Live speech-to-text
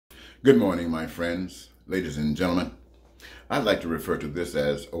Good morning, my friends, ladies and gentlemen. I'd like to refer to this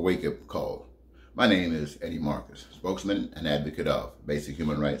as a wake-up call. My name is Eddie Marcus, spokesman and advocate of basic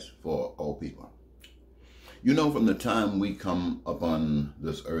human rights for all people. You know, from the time we come upon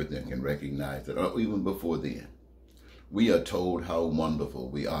this earth and can recognize that, or even before then, we are told how wonderful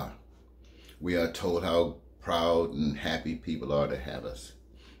we are. We are told how proud and happy people are to have us.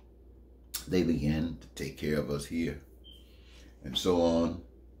 They begin to take care of us here, and so on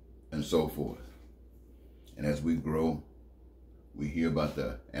and so forth. And as we grow, we hear about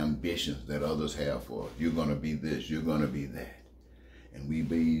the ambitions that others have for us. You're going to be this, you're going to be that. And we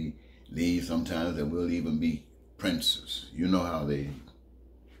believe sometimes that we'll even be princes. You know how they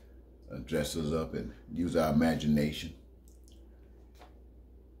dress us up and use our imagination.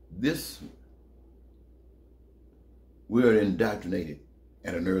 We're indoctrinated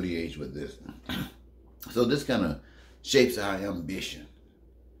at an early age with this. So this kind of shapes our ambition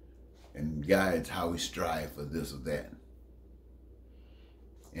and guides how we strive for this or that.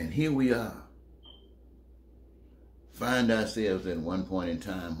 And here we are, find ourselves at one point in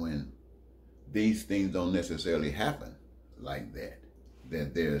time when these things don't necessarily happen like that,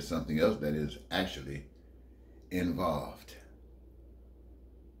 that there's something else that is actually involved.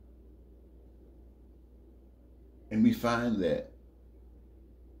 And we find that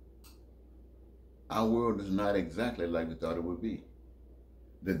our world is not exactly like we thought it would be.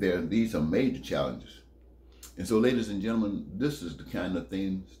 That these are major challenges. And so, ladies and gentlemen, this is the kind of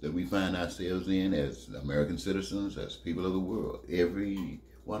things that we find ourselves in as American citizens, as people of the world. Every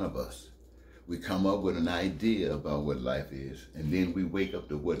one of us, we come up with an idea about what life is, and then we wake up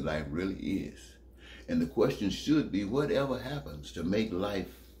to what life really is. And the question should be, whatever happens to make life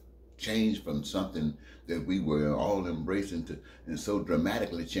change from something that we were all embracing to, and so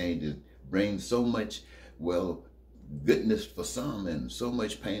dramatically change it, brings so much, goodness for some and so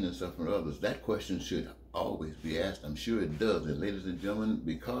much pain and suffering for others. That question should always be asked. I'm sure it does. And ladies and gentlemen,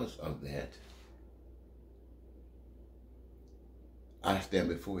 because of that, I stand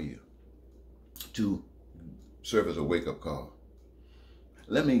before you to serve as a wake-up call.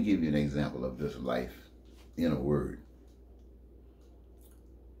 Let me give you an example of this life in a word.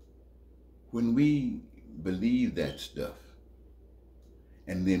 When we believe that stuff,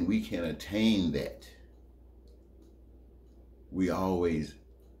 and then we can attain that, we always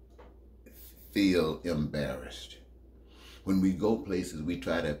feel embarrassed. When we go places, we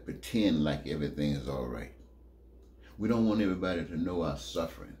try to pretend like everything is all right. We don't want everybody to know our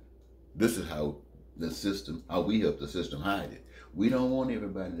suffering. This is how we help the system hide it. We don't want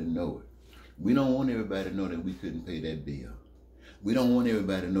everybody to know it. We don't want everybody to know that we couldn't pay that bill. We don't want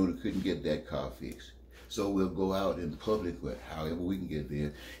everybody to know that we couldn't get that car fixed. So we'll go out in public with however we can get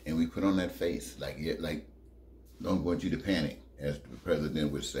there, and we put on that face like don't want you to panic, as the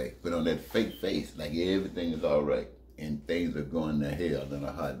president would say. Put on that fake face like everything is all right and things are going to hell in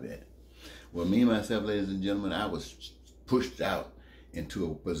a hotbed. Well, me, myself, ladies and gentlemen, I was pushed out into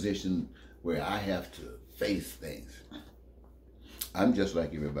a position where I have to face things. I'm just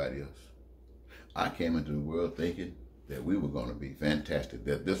like everybody else. I came into the world thinking that we were going to be fantastic,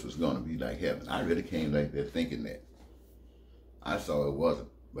 that this was going to be like heaven. I really came like that thinking that. I saw it wasn't.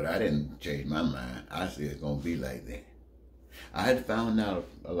 But I didn't change my mind. I said it's going to be like that. I had found out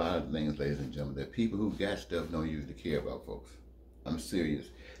a lot of things, ladies and gentlemen, that people who got stuff don't usually care about folks. I'm serious.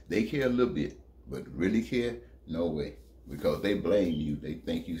 They care a little bit, but really care? No way. Because they blame you. They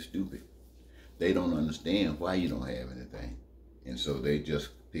think you stupid. They don't understand why you don't have anything. And so they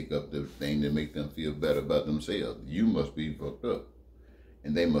just pick up the thing that make them feel better about themselves. You must be fucked up.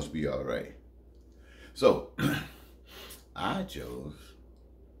 And they must be all right. So, I chose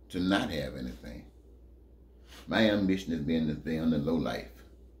to not have anything. My ambition has been to be on the low life.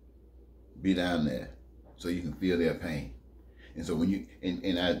 Be down there so you can feel their pain. And so when you,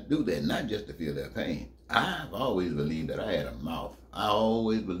 and I do that not just to feel their pain. I've always believed that I had a mouth. I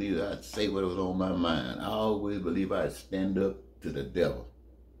always believed that I'd say what was on my mind. I always believed I'd stand up to the devil.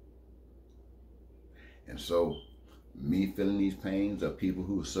 And so me feeling these pains of people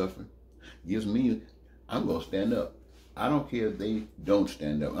who are suffering gives me, I'm going to stand up. I don't care if they don't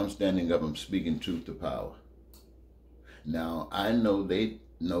stand up. I'm standing up. I'm speaking truth to power. Now, I know they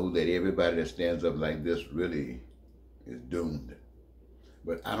know that everybody that stands up like this really is doomed.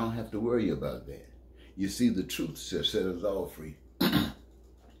 But I don't have to worry about that. You see, the truth set us all free.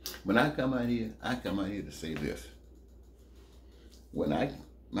 When I come out here to say this. When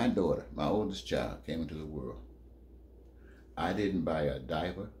my daughter, my oldest child, came into the world, I didn't buy a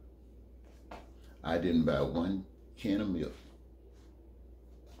diaper. I didn't buy one can of milk.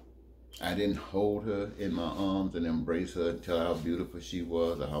 I didn't hold her in my arms and embrace her and tell her how beautiful she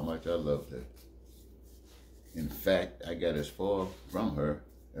was or how much I loved her. In fact, I got as far from her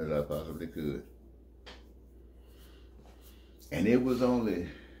as I possibly could. And it was only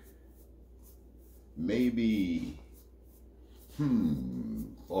maybe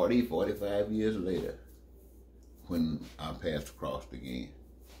 40, 45 years later when our paths crossed again.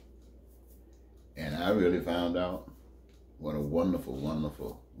 And I really found out what a wonderful,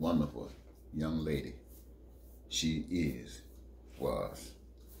 wonderful, wonderful young lady she was.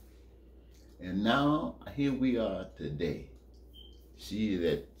 And now, here we are today. She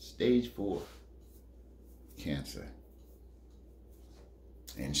is at stage 4 cancer.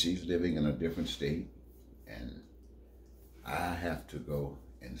 And she's living in a different state. And I have to go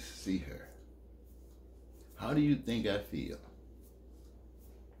and see her. How do you think I feel?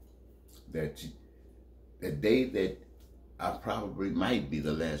 That the day that I probably might be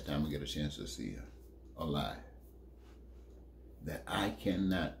the last time I get a chance to see her alive, that I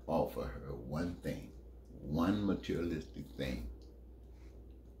cannot offer her one thing, one materialistic thing,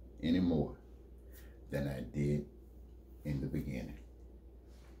 any more than I did in the beginning.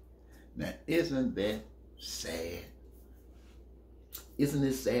 Now, isn't that sad? Isn't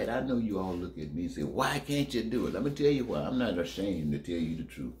it sad? I know you all look at me and say, why can't you do it? Let me tell you why. I'm not ashamed to tell you the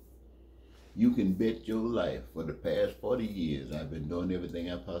truth. You can bet your life for the past 40 years I've been doing everything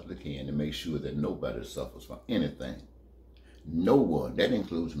I possibly can to make sure that nobody suffers from anything. No one. That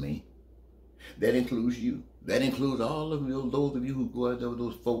includes me. That includes you. That includes all of you, those of you who go out there with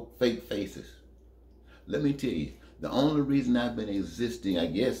those fake faces. Let me tell you, the only reason I've been existing, I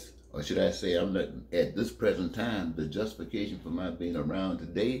guess, or should I say I'm not, at this present time, the justification for my being around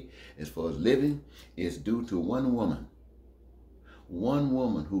today as far as living is due to one woman. One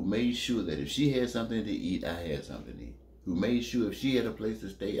woman who made sure that if she had something to eat, I had something to eat. Who made sure if she had a place to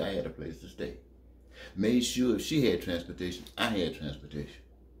stay, I had a place to stay. Made sure if she had transportation, I had transportation.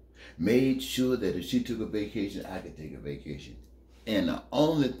 Made sure that if she took a vacation, I could take a vacation. And the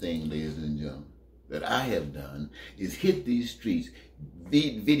only thing, ladies and gentlemen, that I have done is hit these streets,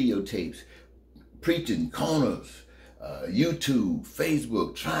 videotapes, preaching corners, YouTube,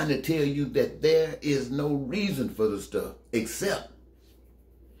 Facebook, trying to tell you that there is no reason for the stuff except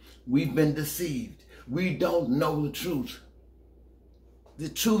we've been deceived. We don't know the truth. The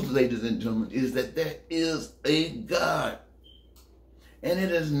truth, ladies and gentlemen, is that there is a God. And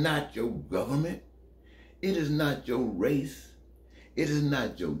it is not your government. It is not your race. It is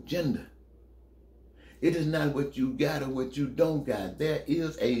not your gender. It is not what you got or what you don't got. There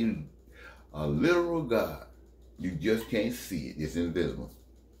is a literal God. You just can't see it. It's invisible.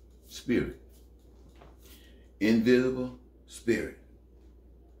 Spirit. Invisible spirit.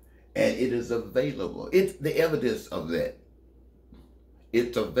 And it is available. It's the evidence of that.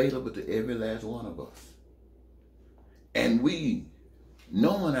 It's available to every last one of us. And we,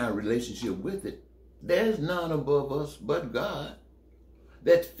 knowing our relationship with it, there's none above us but God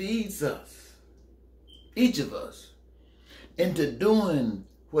that feeds us, each of us, into doing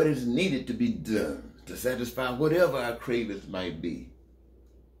what is needed to be done to satisfy whatever our cravings might be.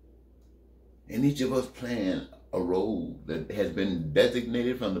 And each of us playing a role that has been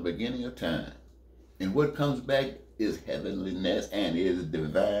designated from the beginning of time. And what comes back is heavenliness and is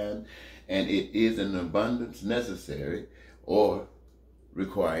divine, and it is an abundance necessary or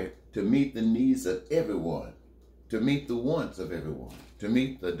required to meet the needs of everyone, to meet the wants of everyone, to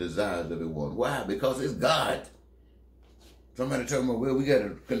meet the desires of everyone. Why? Because it's God. Somebody told me, well, we got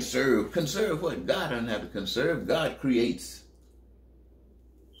to conserve. Conserve what? God doesn't have to conserve. God creates.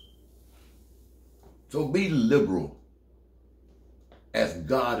 So be liberal as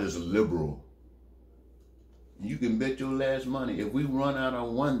God is liberal. You can bet your last money, if we run out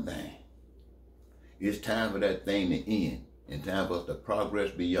on one thing, it's time for that thing to end and time for us to progress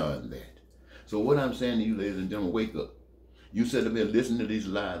beyond that. So what I'm saying to you, ladies and gentlemen, wake up. You sit up here and listen to these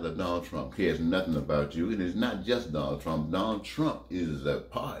lies of Donald Trump. Cares nothing about you. And it's not just Donald Trump. Donald Trump is a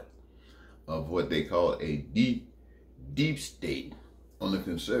part of what they call a deep state on the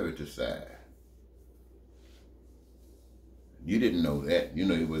conservative side. You didn't know that. You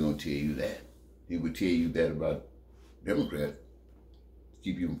know he wasn't going to tell you that. He would tell you that about Democrats,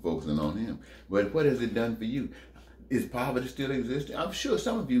 keep you from focusing on him. But what has it done for you? Is poverty still existing? I'm sure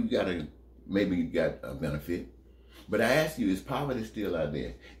some of you maybe got a benefit. But I ask you, is poverty still out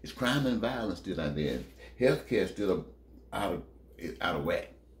there? Is crime and violence still out there? Healthcare still out of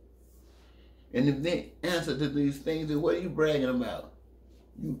whack? And if the answer to these things is, what are you bragging about?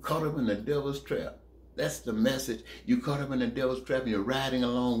 You caught up in the devil's trap. That's the message. You caught up in the devil's trap and you're riding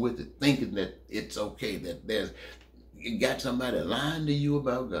along with it, thinking that it's okay, that you got somebody lying to you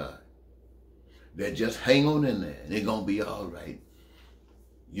about God. that just hang on in there and it's going to be all right.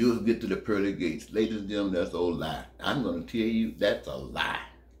 You'll get to the pearly gates. Ladies and gentlemen, that's an old lie. I'm going to tell you that's a lie.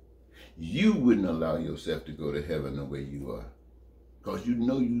 You wouldn't allow yourself to go to heaven the way you are, because you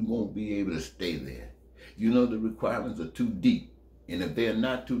know you won't be able to stay there. You know the requirements are too deep. And if they're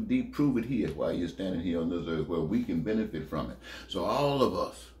not too deep, prove it here while you're standing here on this earth where we can benefit from it. So all of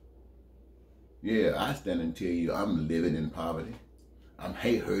us, yeah, I stand and tell you I'm living in poverty. I'm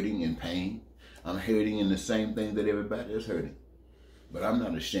hurting in pain. I'm hurting in the same thing that everybody is hurting. But I'm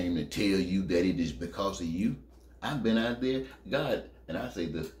not ashamed to tell you that it is because of you. I've been out there. God, and I say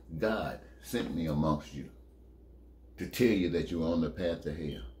this, God sent me amongst you to tell you that you're on the path to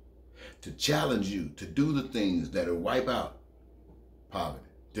hell, to challenge you to do the things that will wipe out poverty,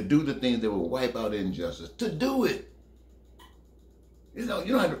 to do the things that will wipe out injustice, to do it. You know,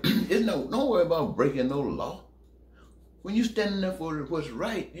 you don't have to, don't worry about breaking no law. When you're standing there for what's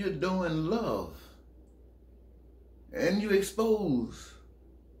right, you're doing love. And you expose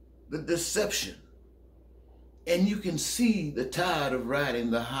the deception. And you can see the tide of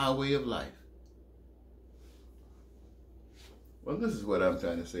riding the highway of life. Well, this is what I'm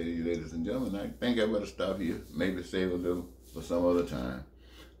trying to say to you, ladies and gentlemen. I think I better stop here. Maybe save a little for some other time.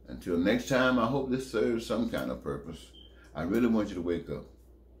 Until next time, I hope this serves some kind of purpose. I really want you to wake up,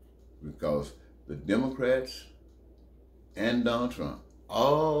 because the Democrats and Donald Trump,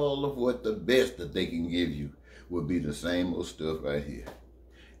 all of what the best that they can give you will be the same old stuff right here.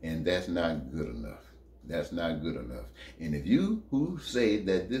 And that's not good enough. That's not good enough. And if you who say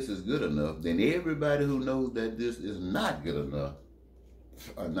that this is good enough, then everybody who knows that this is not good enough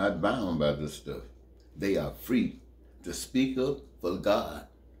are not bound by this stuff. They are free to speak up for God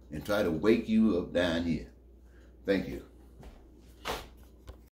and try to wake you up down here. Thank you.